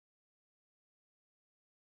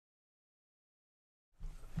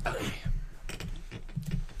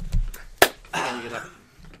to get up.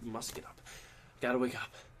 Must get up. Gotta wake up.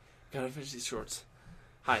 Gotta finish these shorts.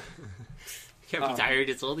 Hi. Can't be tired.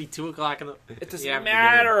 It's only 2 o'clock in the... It doesn't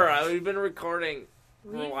matter. We've been recording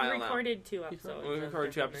for We a while recorded 2 episodes. We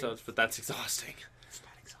recorded 2 episodes, but that's exhausting. It's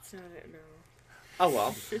not exhausting. No. Oh,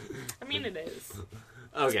 well. I mean, it is.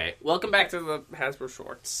 Okay. Welcome back to the Hasbro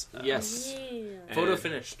Shorts. Yes. Yeah. Photo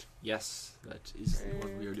finished. Yes, that is the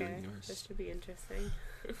one we are doing This yours. should be interesting.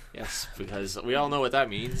 Yes, because we all know what that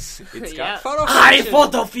means. It's Yeah. got photo Hi, finish.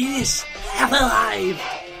 photo finish! I'm alive!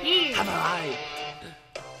 Yeah. I'm alive!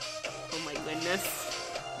 Oh my goodness.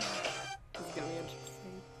 This is gonna be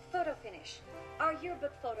interesting. Photo finish. Our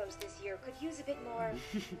yearbook photos this year could use a bit more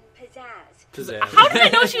pizzazz. Pizzazz. How did I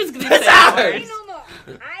know she was gonna say that Pizzazz! word? No more.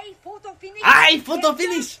 I photo finish. Hi, photo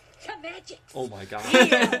finish! The magic. Oh my god.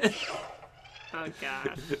 Oh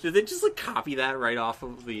god. Did they just copy that right off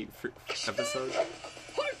of the episode?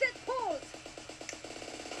 Hold that pose.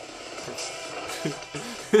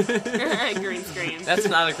 Green screen. That's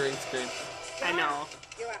not a green screen. I know.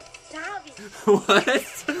 You are savvy. What? What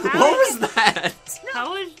was that?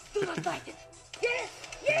 How is... Do not fight it. Yes.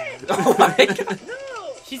 Oh my god.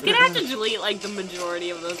 No. She's gonna have to delete, the majority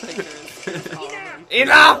of those pictures. All of them.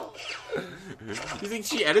 Enough! You think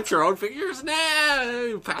she edits her own figures?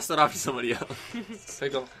 Nah, pass that off to somebody else.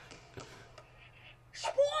 Take off.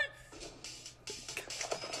 Sports.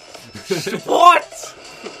 What?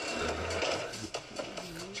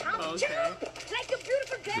 Okay. Like a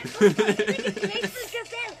beautiful dance. Like a graceful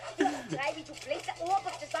gazelle. You are striving to place the orb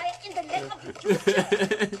of desire in the neck of the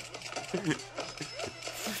future.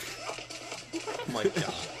 Oh my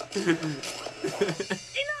god.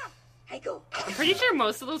 Enough. I go. I'm pretty sure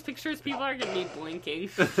most of those pictures people are gonna be blinking.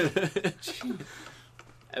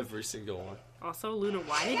 Every single one. Also, Luna,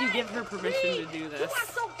 why did you give her permission to do You this? are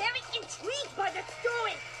so very intrigued by that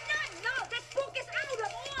story. No, that book is out of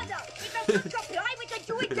order. It does not comply with the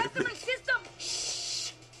Dewey Decimal System.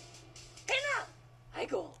 Shh. Enough. I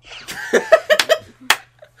go.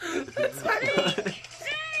 Play.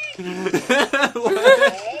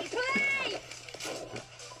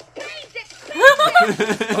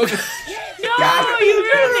 Okay. No, you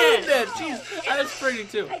ruined it! Jeez, that's pretty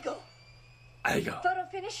too. I go. I go. Photo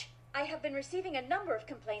finish. I have been receiving a number of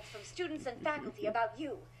complaints from students and faculty about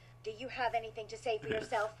you. Do you have anything to say for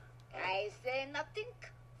yourself? I say nothing.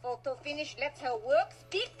 Photo finish lets her work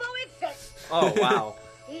speak for itself. Oh, wow.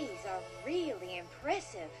 These are really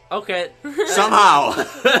impressive. Okay. Somehow.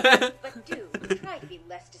 But do try to be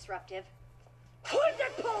less disruptive. Hold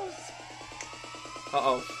that pose!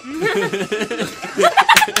 Uh-oh.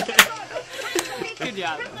 Good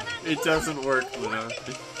job. It doesn't work, Luna.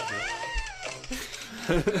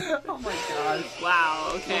 Oh my god.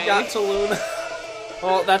 Wow, okay. We got to Luna.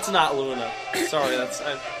 Well, that's not Luna. Sorry, that's...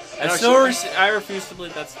 I refuse to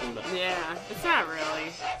believe that's Luna. Yeah, it's not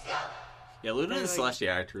really. Yeah, Luna and Like- Celestia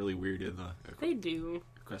act really weird in the They do.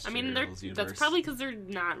 Equestrian I mean, Girls universe. that's probably because they're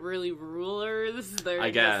not really rulers. They're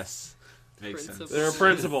I just- guess. Makes principals. sense. They're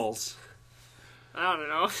principals. I don't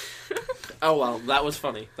know. Oh, well, that was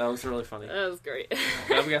funny. That was really funny. That was great.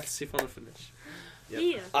 Glad we got to see photo finish. Yep.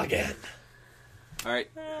 Yeah. Again. Alright,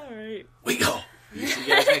 Alright. We go. see you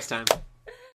guys next time.